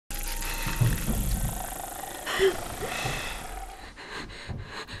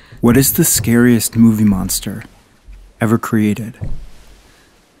What is the scariest movie monster ever created?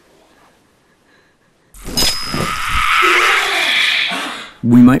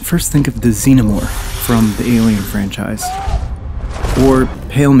 We might first think of the Xenomorph from the Alien franchise, or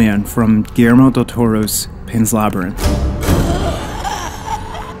Pale Man from Guillermo del Toro's Pan's Labyrinth,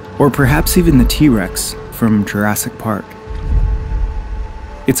 or perhaps even the T-Rex from Jurassic Park.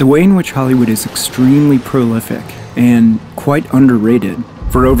 It's a way in which Hollywood is extremely prolific and quite underrated.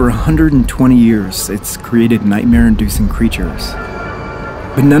 For over 120 years, it's created nightmare-inducing creatures.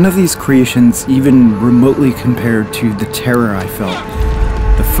 But none of these creations even remotely compared to the terror I felt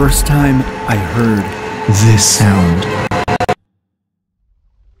the first time I heard this sound.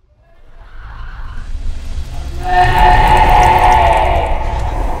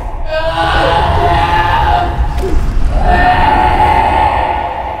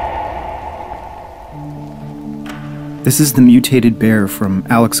 This is the mutated bear from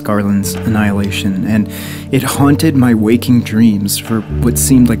Alex Garland's Annihilation, and it haunted my waking dreams for what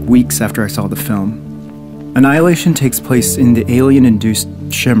seemed like weeks after I saw the film. Annihilation takes place in the alien-induced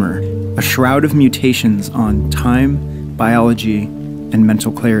Shimmer, a shroud of mutations on time, biology, and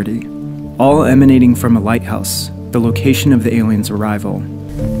mental clarity, all emanating from a lighthouse, the location of the aliens' arrival.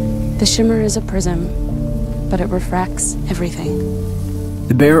 The Shimmer is a prism, but it refracts everything.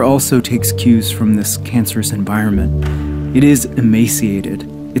 The bear also takes cues from this cancerous environment. It is emaciated.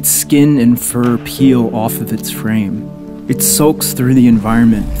 Its skin and fur peel off of its frame. It sulks through the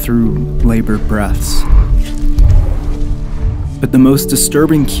environment through labored breaths. But the most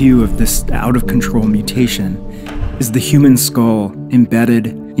disturbing cue of this out-of-control mutation is the human skull embedded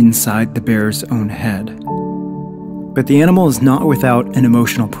inside the bear's own head. But the animal is not without an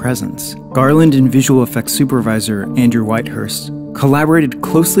emotional presence. Garland and visual effects supervisor Andrew Whitehurst collaborated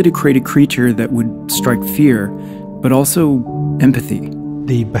closely to create a creature that would strike fear, but also empathy.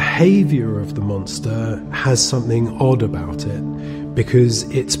 The behavior of the monster has something odd about it, because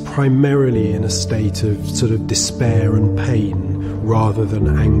it's primarily in a state of sort of despair and pain rather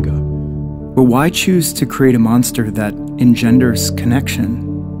than anger. But why choose to create a monster that engenders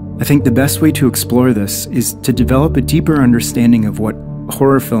connection? I think the best way to explore this is to develop a deeper understanding of what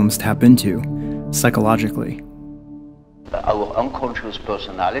horror films tap into, psychologically. Our unconscious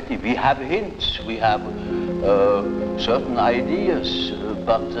personality, we have hints, we have certain ideas,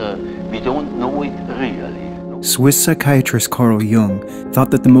 but we don't know it really. Swiss psychiatrist Carl Jung thought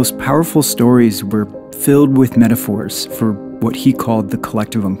that the most powerful stories were filled with metaphors for what he called the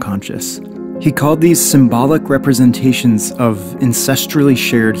collective unconscious. He called these symbolic representations of ancestrally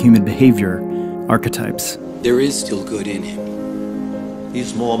shared human behavior archetypes. There is still good in him.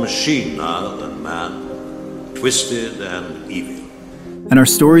 He's more machine now than man. Twisted and evil. And our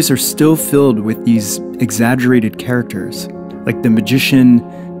stories are still filled with these exaggerated characters, like the magician,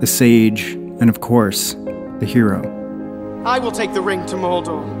 the sage, and of course, the hero. I will take the ring to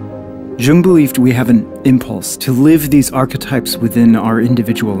Mordor. Jung believed we have an impulse to live these archetypes within our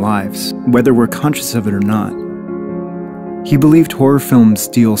individual lives, whether we're conscious of it or not. He believed horror films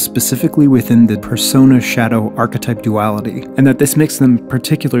deal specifically within the persona-shadow archetype duality, and that this makes them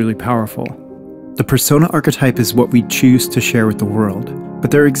particularly powerful. The persona archetype is what we choose to share with the world, but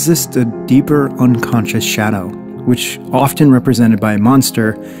there exists a deeper unconscious shadow, which, often represented by a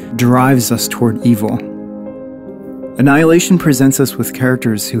monster, drives us toward evil. Annihilation presents us with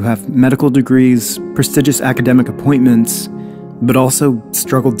characters who have medical degrees, prestigious academic appointments, but also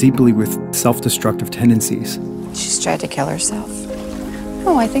struggle deeply with self-destructive tendencies. She's tried to kill herself.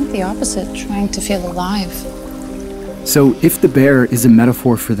 Oh, I think the opposite, trying to feel alive. So if the bear is a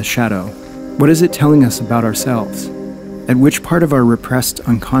metaphor for the shadow, what is it telling us about ourselves? At which part of our repressed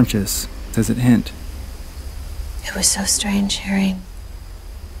unconscious does it hint? It was so strange hearing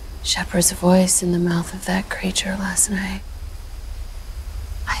Shepard's voice in the mouth of that creature last night.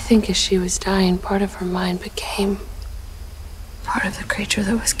 I think as she was dying, part of her mind became part of the creature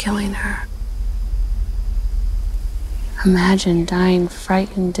that was killing her. Imagine dying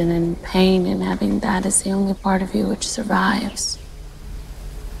frightened and in pain and having that as the only part of you which survives.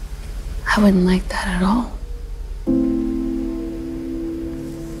 I wouldn't like that at all.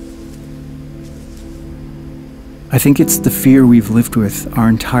 I think it's the fear we've lived with our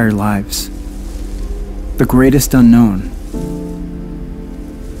entire lives. The greatest unknown.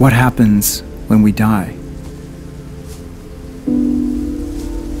 What happens when we die?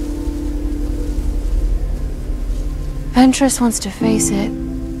 Ventress wants to face it.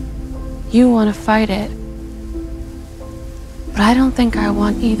 You want to fight it. But I don't think I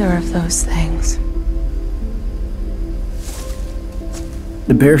want either of those things.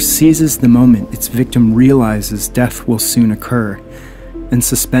 The bear seizes the moment its victim realizes death will soon occur and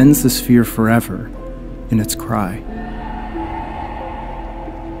suspends this fear forever in its cry.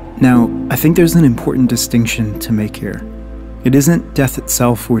 Now, I think there's an important distinction to make here. It isn't death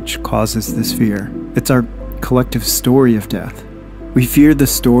itself which causes this fear. It's our collective story of death. We fear the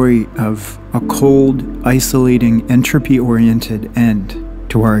story of a cold, isolating, entropy-oriented end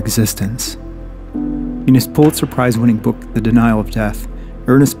to our existence. In his Pulitzer Prize-winning book, The Denial of Death,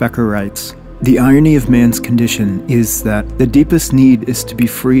 Ernest Becker writes, "The irony of man's condition is that the deepest need is to be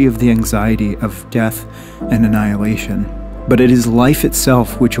free of the anxiety of death and annihilation. But it is life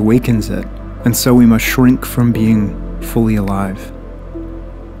itself which awakens it, and so we must shrink from being fully alive."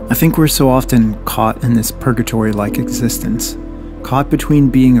 I think we're so often caught in this purgatory-like existence, caught between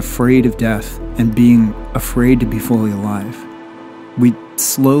being afraid of death and being afraid to be fully alive. We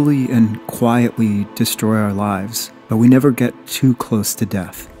slowly and quietly destroy our lives, but we never get too close to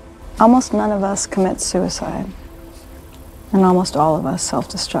death. Almost none of us commit suicide, and almost all of us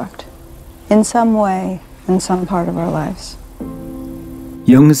self-destruct, in some way, in some part of our lives.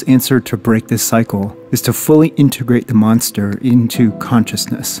 Jung's answer to break this cycle is to fully integrate the monster into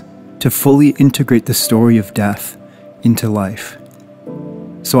consciousness, to fully integrate the story of death into life.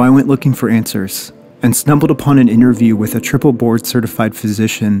 So I went looking for answers and stumbled upon an interview with a triple board certified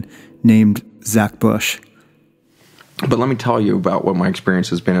physician named Zach Bush. But let me tell you about what my experience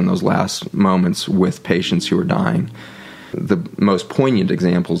has been in those last moments with patients who are dying. The most poignant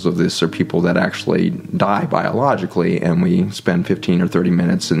examples of this are people that actually die biologically, and we spend 15 or 30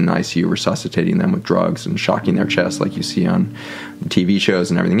 minutes in an ICU resuscitating them with drugs and shocking their chest like you see on TV shows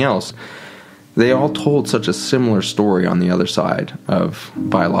and everything else. They all told such a similar story on the other side of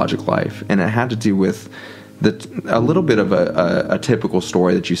biologic life, and it had to do with a little bit of a typical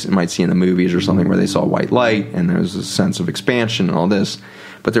story that you might see in the movies or something, where they saw white light and there was a sense of expansion and all this.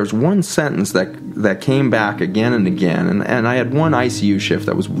 But there was one sentence that came back again and again, and I had one ICU shift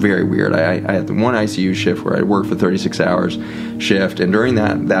that was very weird. I had the one ICU shift where I worked for 36 hours shift, and during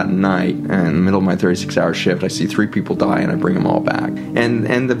that night, in the middle of my 36-hour shift, I see 3 people die, and I bring them all back.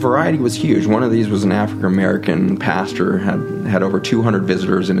 And the variety was huge. One of these was an African-American pastor, had over 200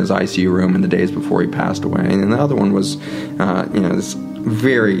 visitors in his ICU room in the days before he passed away. And the other one was, this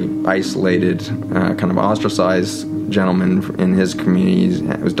very isolated, kind of ostracized gentleman in his community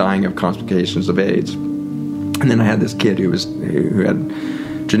who was dying of complications of AIDS. And then I had this kid who had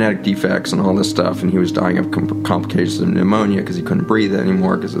genetic defects and all this stuff, and he was dying of complications of pneumonia because he couldn't breathe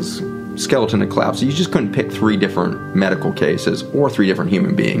anymore because his skeleton had collapsed. So you just couldn't pick 3 different medical cases or 3 different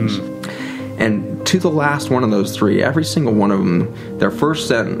human beings. And to the last one of those 3, every single one of them, their first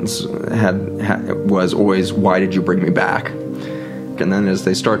sentence was always, "Why did you bring me back?" And then as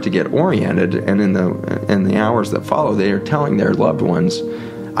they start to get oriented, and in the hours that follow, they are telling their loved ones,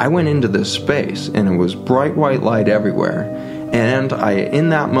 "I went into this space and it was bright white light everywhere, and I, in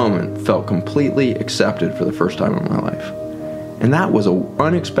that moment, felt completely accepted for the first time in my life." And that was an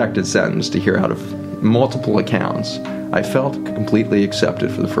unexpected sentence to hear out of multiple accounts. I felt completely accepted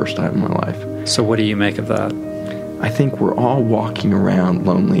for the first time in my life. So what do you make of that? I think we're all walking around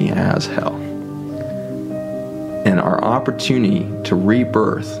lonely as hell. And our opportunity to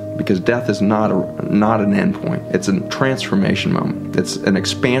rebirth, because death is not an end point. It's a transformation moment. It's an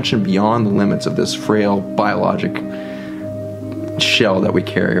expansion beyond the limits of this frail biologic shell that we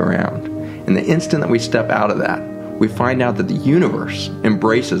carry around. And the instant that we step out of that, we find out that the universe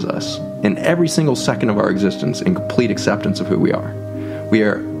embraces us in every single second of our existence in complete acceptance of who we are. We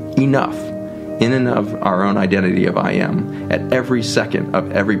are enough in and of our own identity of I am at every second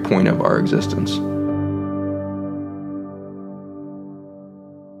of every point of our existence.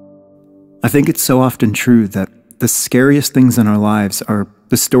 I think it's so often true that the scariest things in our lives are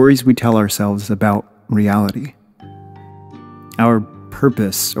the stories we tell ourselves about reality. Our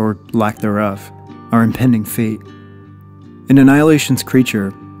purpose, or lack thereof, our impending fate. In Annihilation's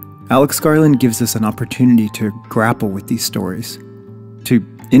Creature, Alex Garland gives us an opportunity to grapple with these stories, to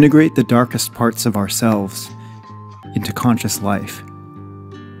integrate the darkest parts of ourselves into conscious life.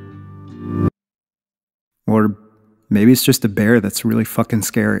 Or maybe it's just a bear that's really fucking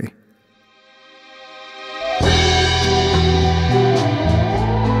scary.